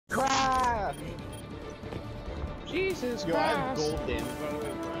Jesus Yo, I have Christ. gold damage by the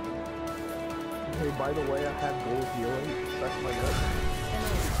way, Brian. Hey, by the way, I have gold healing. Suck my nuts.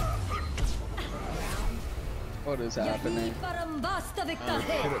 What is happening?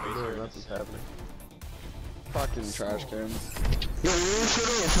 Nothing's happening. Fucking trash can.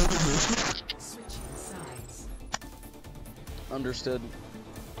 Understood.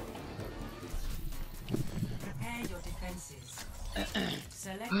 Prepare your defenses.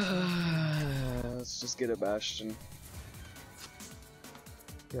 Select. Let's just get a bastion.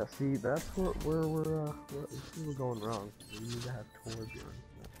 Yeah, see, that's where we're going wrong. We need to have Torbjorn.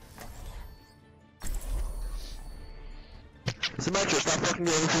 Symmetra, stop fucking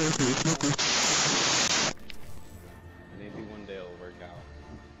getting close. Maybe one day it'll work out.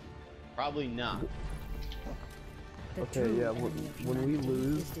 Probably not. Okay, yeah, when we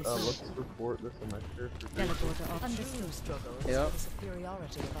lose, let's report the semester. Understood struggles. Yep. The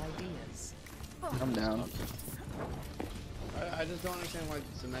superiority of ideas. I'm down. I just don't understand why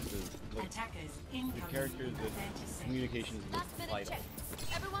Symmetra, like, Attackers the incoming. characters that communication is vital.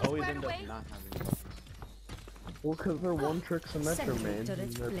 Always end up not having. Well, because they're one-trick Symmetra main,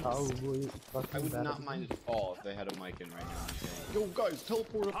 and they're probably fucking I would bad not at mind at all if they had a mic in right now and saying, "Yo guys,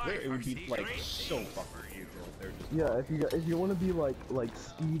 teleport up there." It would be like so fucking neutral. They're just Yeah, if you want to be like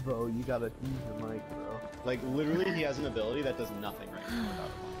Steve-O, you gotta use your mic, bro. like literally he has an ability that does nothing right now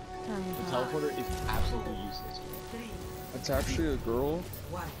without a mic. The teleporter is absolutely useless. It's actually a girl.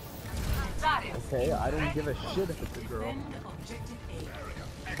 Okay, I don't give a shit if it's a girl.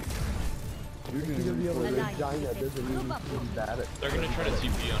 You can You're gonna be able to even vagina doesn't mean she's bad at. They're gonna try to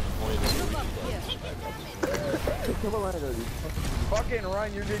TP on a point. Come on, dude. fucking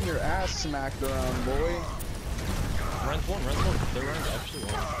Ryan, you're getting your ass smacked around, boy. Rent one. They're running actually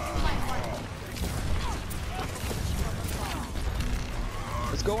one.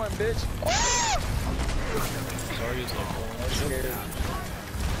 Let's go in, bitch. Oh! Sorry, it's like I'm scared.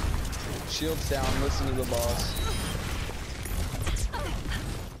 Shields down, listen to the boss.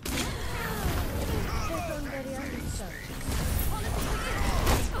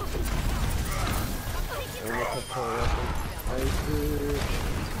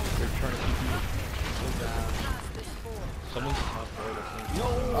 they're trying to keep you down. Someone's top right, I think. No!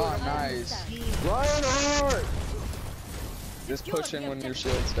 Oh, nice. Reinhardt! Just push in when your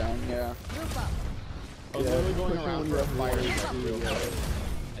shield's down, yeah. I was literally going around for a fire truck real quick.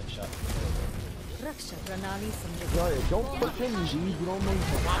 Headshot. Sorry, don't push in, G. You don't know.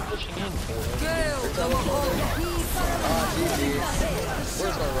 I'm not pushing in for it. GG.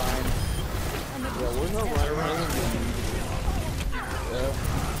 Where's our Ryan? Yeah, we're not Reinhardt. Yeah.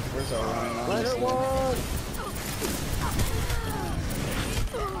 Where's our Ryan? Reinhardt one!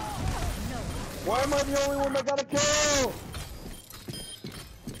 Why am I the only one that got a kill?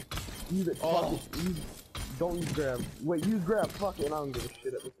 Use it. Oh. Fuck it. Don't use grab. Wait, use grab. Fuck it. I don't give a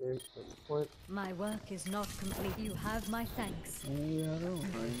shit at this game at this point. My work is not complete. You have my thanks. Oh, yeah, I don't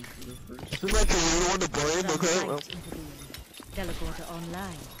mind for the first. Symmetra, you don't want to blame, okay? Well, Teleporter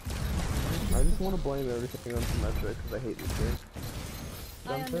online. I just want to blame everything on Symmetra because I hate this game. I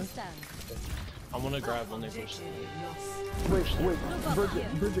understand. I'm gonna grab when they push. Wait,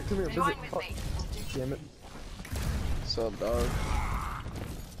 Bridget, come here, Bridget. Fuck. Damn it. What's up, dog?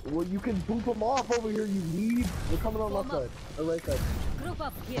 Well, you can boop them off over here, you leave. They're coming on left side, or right side. Group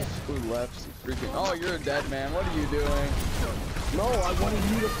up here. Who left? Freaking. Oh, you're a dead man. What are you doing? No, I wanted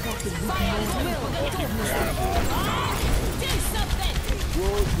you to fucking boop them off. Do something!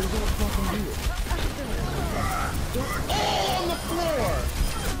 Well, you're gonna fucking do it. Oh, on the floor!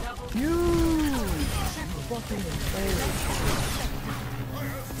 Huge! Fucking insane.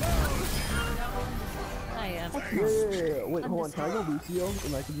 I am. Yeah. Wait, hold on. Can I go Lucio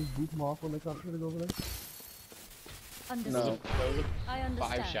and I can just boot them off when they come try to go over there? Understood. No. I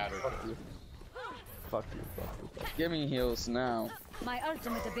understand. 5 shattered. Fuck you. Give me heals now. My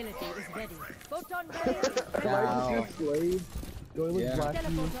ultimate ability is ready. Photon barrier. Can I just do slave? Go with Yeah. black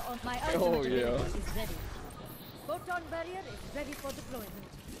Teleporter on my ultimate Oh, ability yeah. is ready. Photon barrier is ready for deployment.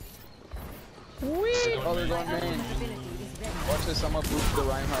 Whee! Oh, they're going My main. ultimate ability is ready. Watch this, I'm gonna boost the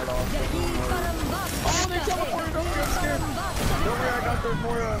Reinhardt off. Oh, they teleported! Don't get scared! Don't worry, I got their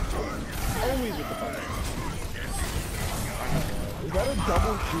more, Always with the fire. Is that a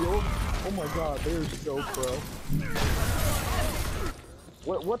double shield? Oh my god, they are so pro.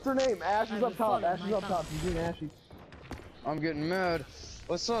 What's her name? Ash is up top. Ash is up top. She's being ashy. I'm getting mad.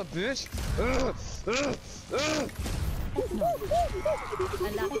 What's up, bitch?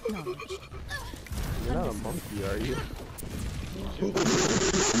 You're not a monkey, are you?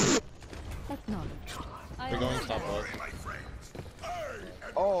 Acknowledged. They're going top left.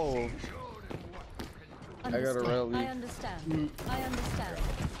 Oh, gotta rally. I understand. I understand.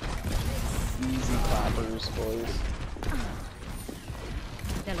 Easy clappers, boys.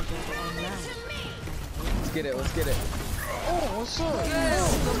 Delegator online. Let's get it, let's get it. Oh, what's up?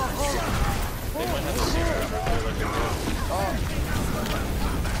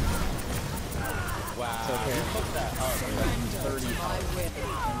 Wow. It's okay. Fuck that up. That's 30.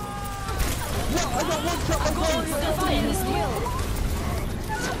 No, I got one shot. I'm going to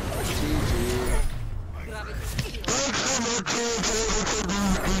GG.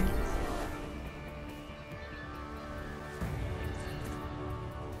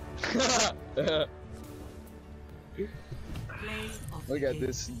 Look at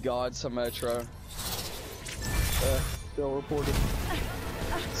this god Symmetra. Still reported.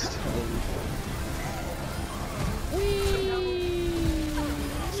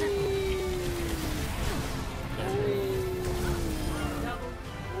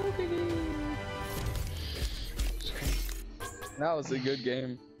 That was a good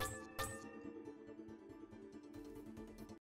game.